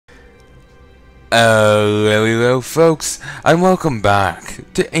Hello folks, and welcome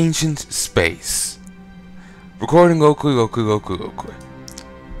back to Ancient Space. Recording locally.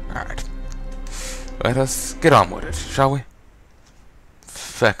 Alright. Let us get on with it, shall we?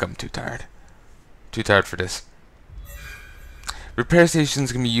 Feck, I'm too tired. Too tired for this. Repair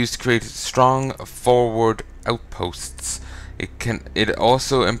stations can be used to create strong forward outposts. It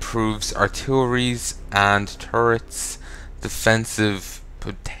also improves artillery's and turrets' defensive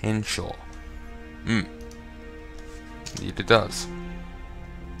potential. Indeed it does.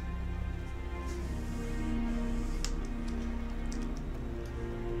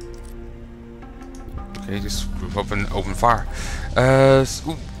 Okay, just group up and open fire.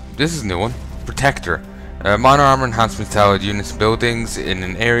 Ooh, this is a new one. Protector. Minor armor enhancements to allied units and buildings in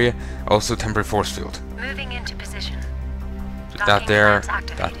an area. Also temporary force field. Moving into position. That there.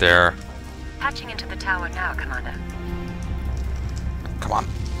 That there. Patching into the tower now, Commander. Come on.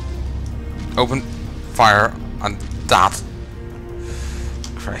 Open fire on that.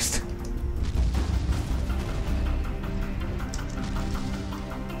 Christ.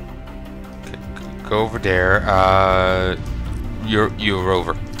 Okay, go over there. You're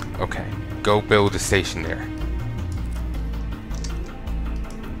over. Okay. Go build a station there.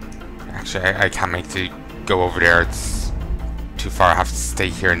 Actually, I can't make to go over there. It's too far. I have to stay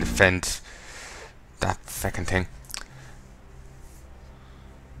here and defend that second thing.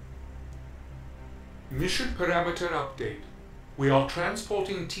 Mission parameter update. We are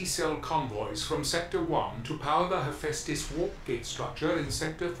transporting T-cell convoys from Sector 1 to power the Hephaestus warp gate structure in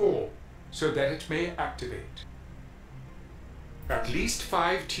Sector 4, so that it may activate. At least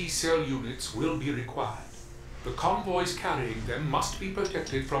 5 T-cell units will be required. The convoys carrying them must be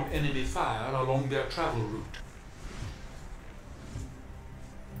protected from enemy fire along their travel route.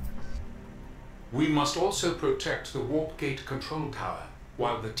 We must also protect the warp gate control tower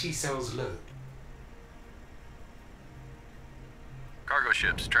while the T-cells load. Cargo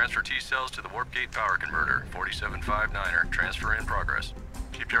ships, transfer T-cells to the warp gate power converter. 4759er, transfer in progress.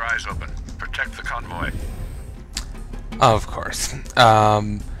 Keep your eyes open. Protect the convoy. Of course.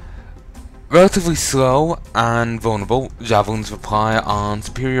 Relatively slow and vulnerable, javelins reply on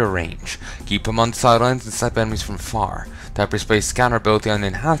superior range. Keep them on the sidelines and snipe enemies from far. The hyperspace scanner ability on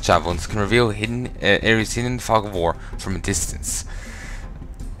enhanced javelins can reveal hidden areas hidden in the fog of war from a distance.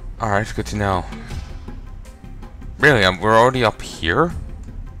 Alright, good to know. Really, we're already up here?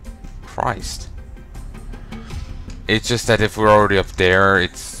 Christ. It's just that if we're already up there,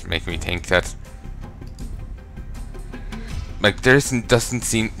 it's making me think that like there isn't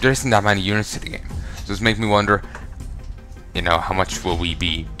that many units to the game. So it's making me wonder, you know, how much will we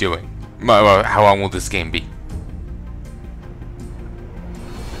be doing? Well, how long will this game be?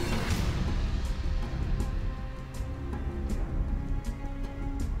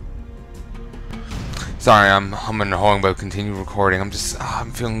 Sorry, I'm humming and hawing about continue recording. I'm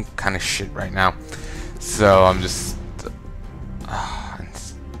feeling kind of shit right now. So I'm just,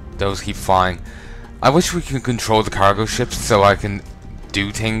 those keep flying. I wish we could control the cargo ships so I can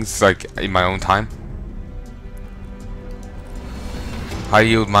do things like in my own time. High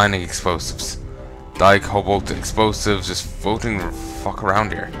yield mining explosives. Die cobalt explosives just floating the fuck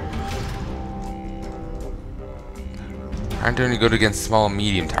around here. Aren't doing any good against small and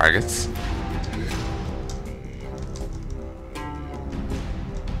medium targets.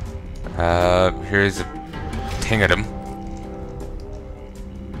 Here's a thing at them.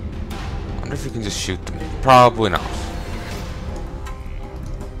 Wonder if we can just shoot them. Probably not.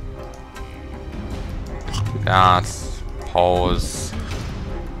 That's pause.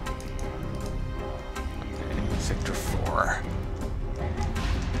 Okay, Sector 4.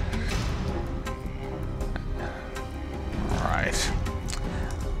 Alright.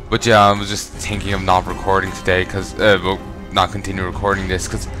 But yeah, I was just thinking of not recording today because, well, not continue recording this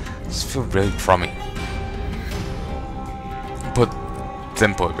because I just feel really crummy. But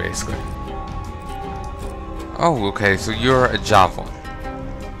simple, basically. Oh, okay, so you're a javelin.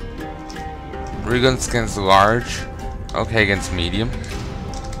 Reguns against large. Okay, against medium.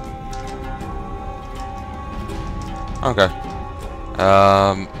 Okay.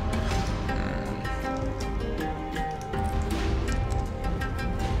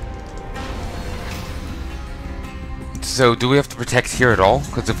 So, do we have to protect here at all?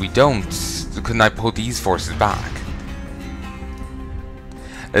 Because if we don't, couldn't I pull these forces back?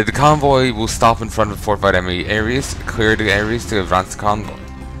 The convoy will stop in front of fortified enemy areas, clear the areas to advance the convoy.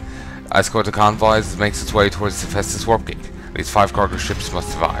 Escort the convoy as it makes its way towards the Hephaestus warp gate. At least 5 cargo ships must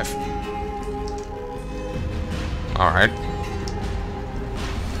survive. Alright.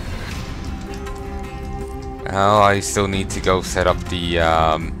 Well, I still need to go set up the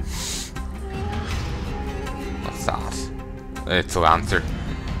What's that? It's a Lancer.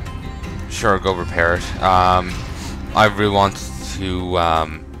 Sure, go repair it. I really want to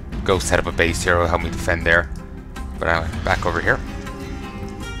go set up a base here. It'll help me defend there. But anyway, back over here.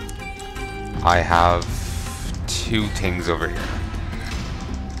 I have 2 things over here.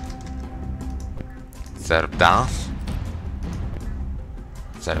 Set up that.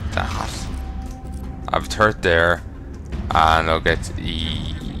 Set up that. I have a turret there. And I'll get the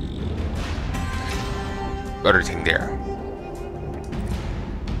other thing there.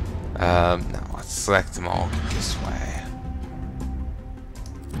 Now let's select them all this way.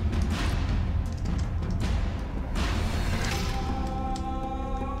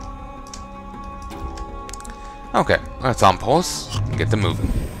 Okay, let's on pause and get them moving.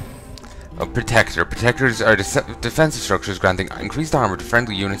 A protector. Protectors are defensive structures granting increased armor to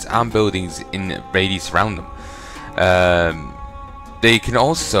friendly units and buildings in radius around them. They can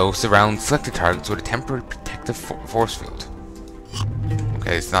also surround selected targets with a temporary protective force field.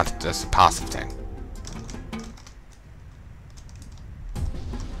 Okay, it's not just a passive thing.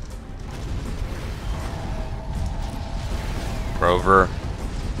 Rover,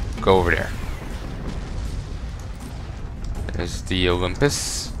 go over there. There's the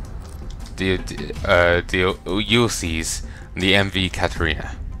Olympus, the Ulysses, and the MV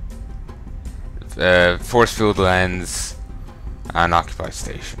Katerina. Force field lens, and occupy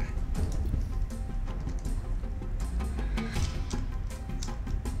station.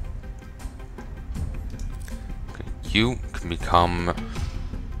 Okay, you can become.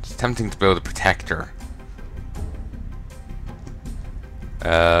 It's tempting to build a protector.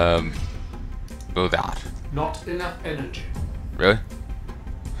 Build that. Not enough energy. Really?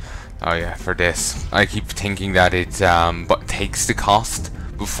 Oh yeah, for this. I keep thinking that it but takes the cost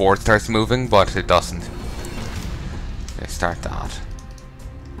before it starts moving, but it doesn't. Okay, start that.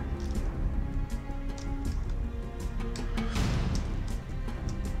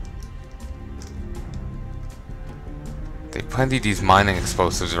 They have plenty of these mining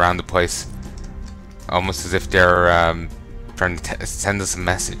explosives around the place. Almost as if they're trying to send us a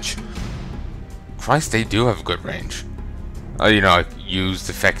message. Christ, they do have good range. You know, used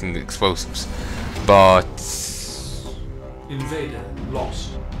affecting explosives. But... Invader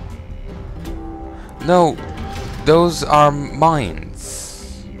lost. No, those are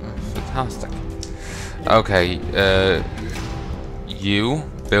mines. Fantastic. Okay, you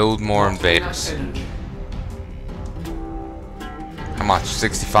build more invaders. How much?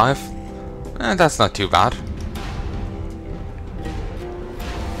 65? That's not too bad.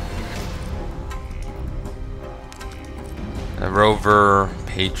 A rover,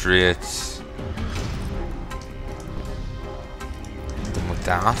 Patriot. Done with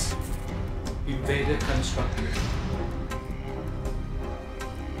that. Invader constructed.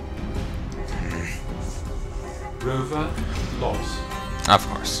 Rover lost. Of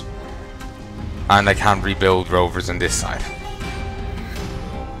course. And I can't rebuild rovers on this side.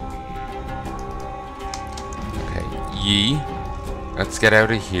 Okay, Yi. Let's get out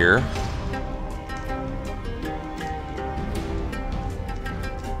of here.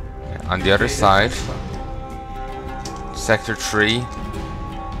 Okay, on the other side, Sector 3.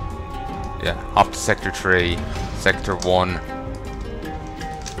 Yeah, hop to Sector 3. Sector 1.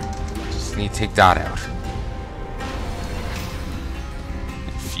 Just need to take that out.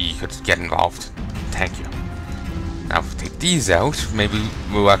 If you could get involved. Thank you. Now if we take these out, maybe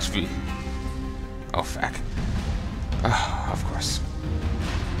we'll actually... Oh, fuck. Oh, of course.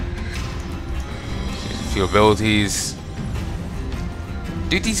 A few abilities.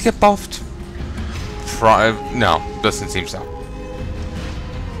 Do these get buffed? No, doesn't seem so.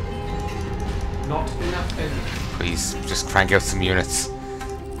 Not enough energy. Please, just crank out some units.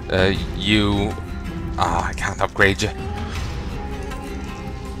 You... Ah, I can't upgrade you.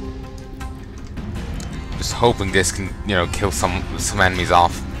 Just hoping this can, you know, kill some enemies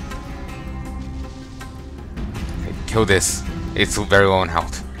off. Okay, kill this. It's very low in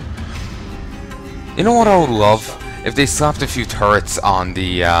health. You know what I would love? If they slapped a few turrets on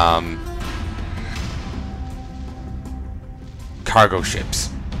the cargo ships.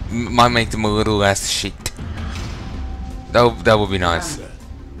 Might make them a little less shit. That would be nice. Commander,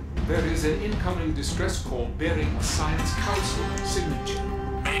 there is an incoming distress call bearing a Science Council signature.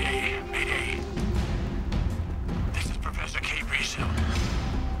 Mayday, Mayday. This is Professor K. Rizzo.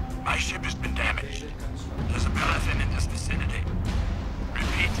 My ship has been damaged. There's a Palanai in this vicinity.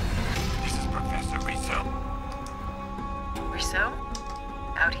 Repeat, this is Professor Rizzo. Rousseau?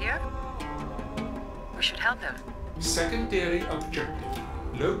 Out here? We should help him. Secondary objective.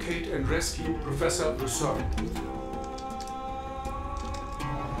 Locate and rescue Professor Rousseau.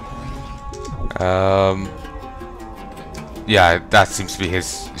 Yeah, that seems to be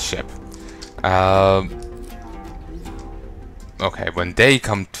his ship. Okay, when they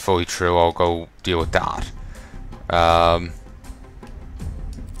come fully through, I'll go deal with that.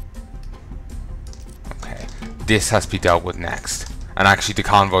 Okay, this has to be dealt with next. And actually, the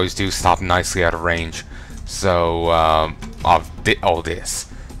convoys do stop nicely out of range. So, of all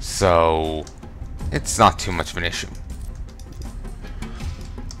this. So, it's not too much of an issue.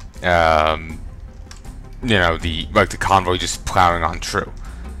 You know, the convoy just plowing on through.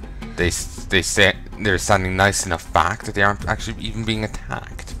 They're standing nice enough back that they aren't actually even being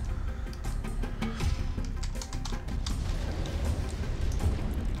attacked.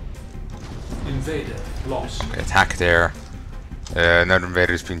 Invader lost. Okay, attack there. Another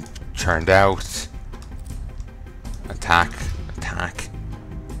invader's been churned out. Attack, attack.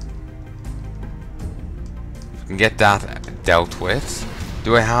 If we can get that dealt with.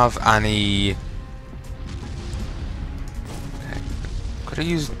 Do I have any? Okay. Could I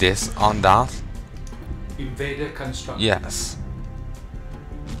use this on that? Invader constructed. Yes.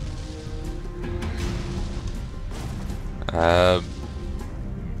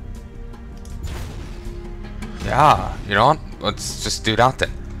 Yeah, you know what? Let's just do that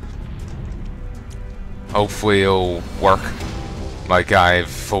then. Hopefully it'll work. Like, I have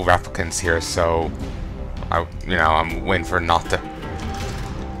full replicants here, so I'm waiting for it not to.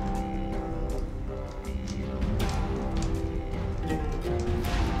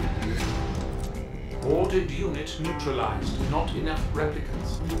 Ordered unit neutralized. Not enough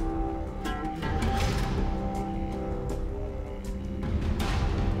replicants.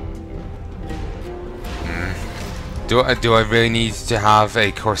 Do I really need to have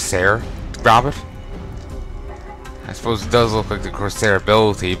a Corsair to grab it? I suppose it does look like the Corsair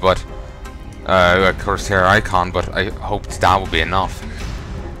ability, but a Corsair icon, but I hoped that would be enough.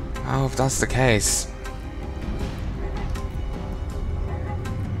 Oh, if that's the case.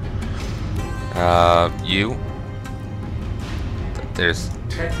 You. There's.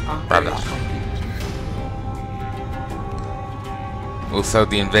 Grab that. We'll sell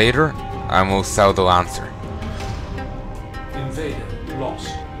the Invader, and we'll sell the Lancer. Invader lost.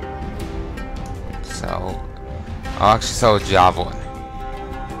 So, I'll actually sell a Javelin.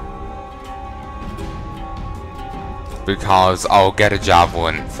 Because I'll get a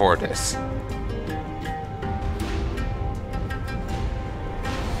Javelin for this.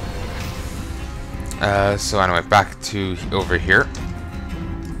 So anyway, back to over here.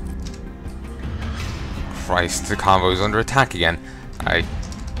 Christ, the convoy's under attack again.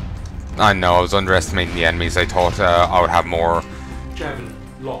 I know, I was underestimating the enemies. I thought I would have more. Javelin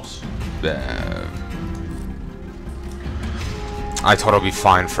lost. I thought I'd be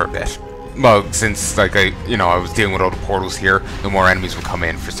fine for a bit. Well, since I was dealing with all the portals here, the more enemies would come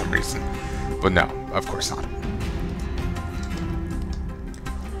in for some reason. But no, of course not.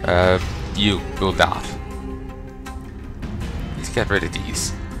 You build that. Let's get rid of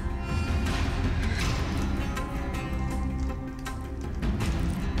these.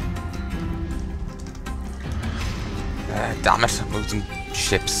 Damn it, I'm losing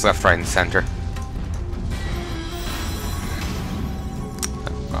ships left, right, and center.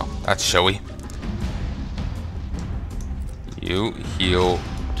 Well, that's showy. You heal.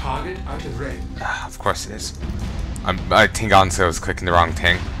 Target out of range. Of course it is. I think honestly I was clicking the wrong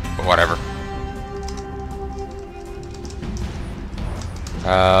thing, but whatever.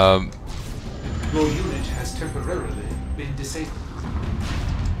 Your unit has temporarily been disabled.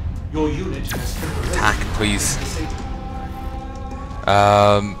 Your unit has temporarily Attack, please. been disabled.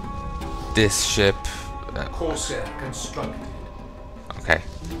 This ship. Corsair constructed. Okay.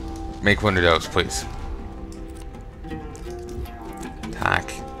 Make one of those, please.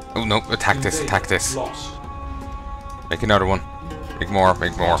 Attack. Oh no, attack this, attack this. Lost. Make another one. Make more,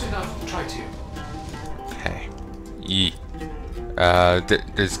 make more. Not enough. Try to. Okay. Yee.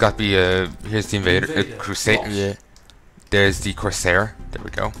 There's got to be a. Here's the Invader. Crusade. Yeah. There's the Corsair. There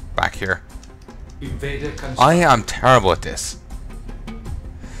we go. Back here. Invader constructed. I am terrible at this.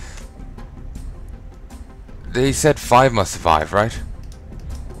 They said 5 must survive, right?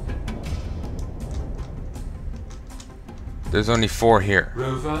 There's only 4 here.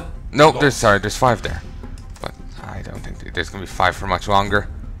 Rover. No, lost. there's 5 there. But I don't think there's gonna be 5 for much longer.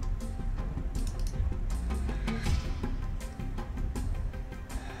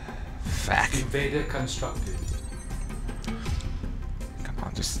 Fuck. Invader constructed. Come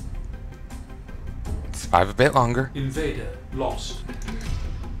on, just survive a bit longer. Invader lost.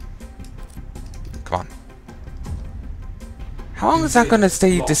 Come on. How long is that gonna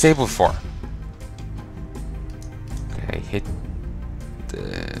stay disabled for? Okay, hit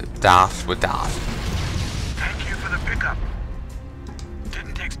the that with that. Thank you for the pickup.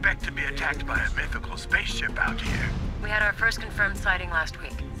 expect to be attacked by a mythical spaceship out here? We had our first confirmed sighting last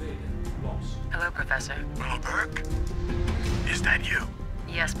week. Invader lost. Hello, Professor. Well, Burke? Is that you?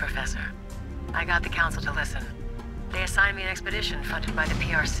 Yes, Professor. I got the Council to listen. They assigned me an expedition funded by the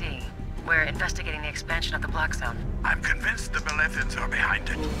PRC. We're investigating the expansion of the block zone. I'm convinced the Maleficents are behind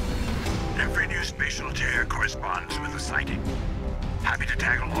it. Every new spatial tear corresponds with a sighting. Happy to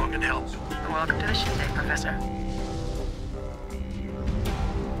tag along and help. Welcome to the shindig, Professor.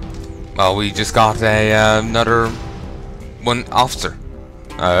 Well, we just got a another one officer.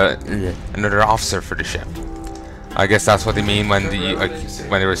 Another officer for the ship. I guess that's what they mean when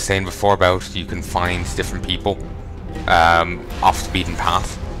when they were saying before about you can find different people off the beaten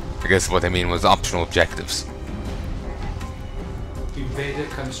path. I guess what they mean was optional objectives. Invader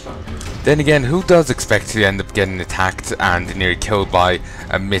constructed. Then again, who does expect to end up getting attacked and nearly killed by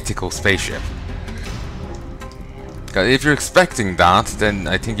a mythical spaceship? 'Cause if you're expecting that, then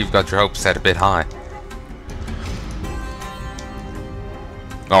I think you've got your hopes set a bit high.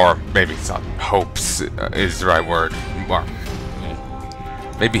 Or maybe it's not hopes is the right word. Or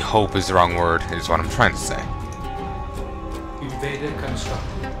maybe hope is the wrong word, is what I'm trying to say. Invader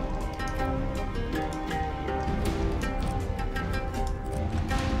constructed.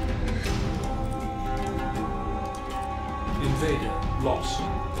 Invader lost.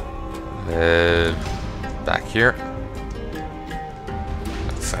 Back here.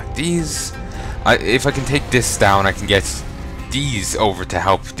 Looks like these. If I can take this down, I can get these over to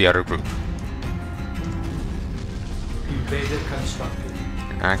help the other group. Invader constructed.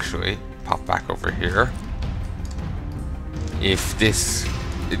 Actually, pop back over here. If this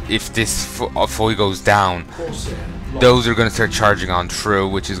fully goes down, Corsair lost. those are going to start charging on through,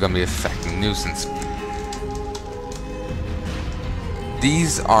 which is going to be affecting nuisance.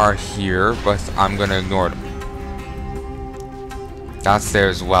 These are here, but I'm going to ignore them. That's there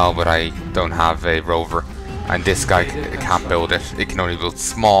as well, but I don't have a rover. And this guy can't build it. It can only build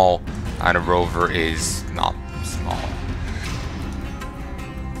small, and a rover is not small.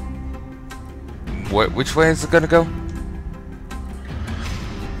 Which way is it going to go?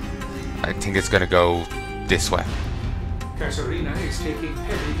 I think it's going to go this way. Kasarina is taking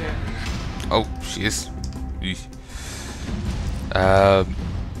heavy damage. Oh, she is. Eesh.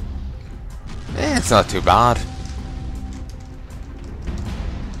 It's not too bad.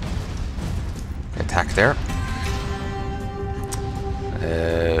 Attack there.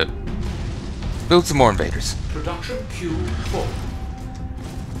 Build some more invaders. Production queue full.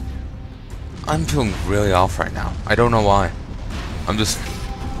 I'm feeling really off right now. I don't know why. I'm just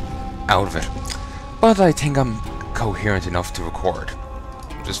out of it. But I think I'm coherent enough to record.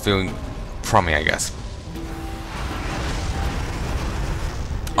 I'm just feeling crummy, I guess.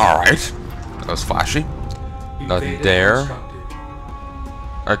 Alright. That was flashy. Nothing Invader there. constructed.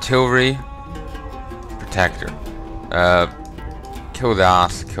 Artillery. Protector. Kill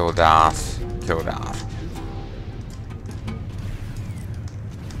that, kill that, kill that.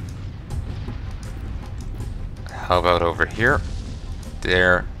 How about over here?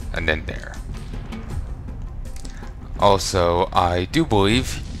 There, and then there. Also, I do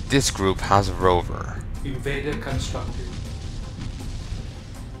believe this group has a rover. Invader constructed.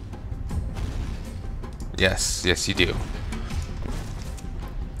 Yes, yes you do.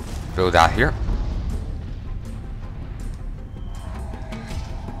 Build that here.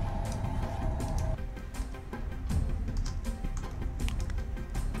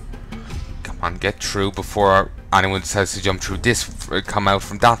 Come on, get through before anyone decides to jump through this, come out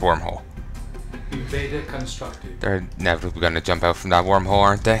from that wormhole. Invader constructed. They're inevitably going to jump out from that wormhole,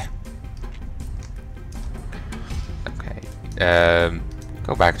 aren't they? Okay,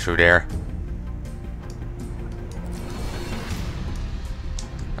 go back through there.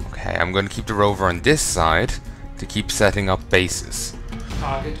 Okay, I'm going to keep the rover on this side to keep setting up bases.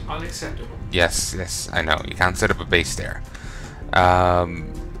 Target unacceptable. Yes, yes, I know. You can't set up a base there.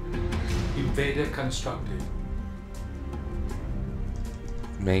 Invader constructed.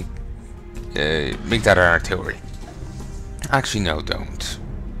 Make that an artillery. Actually, no, don't.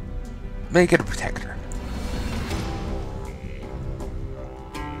 Make it a protector.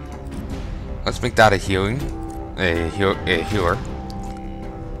 Let's make that a healer.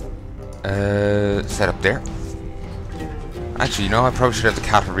 Set up there. Actually, you know, I probably should have the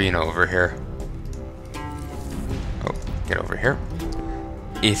Katarina over here. Oh, get over here.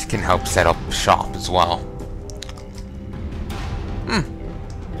 It can help set up shop as well.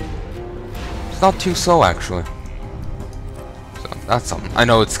 It's not too slow, actually. So, that's something. I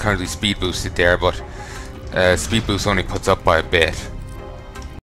know it's currently speed boosted there, but speed boost only puts up by a bit.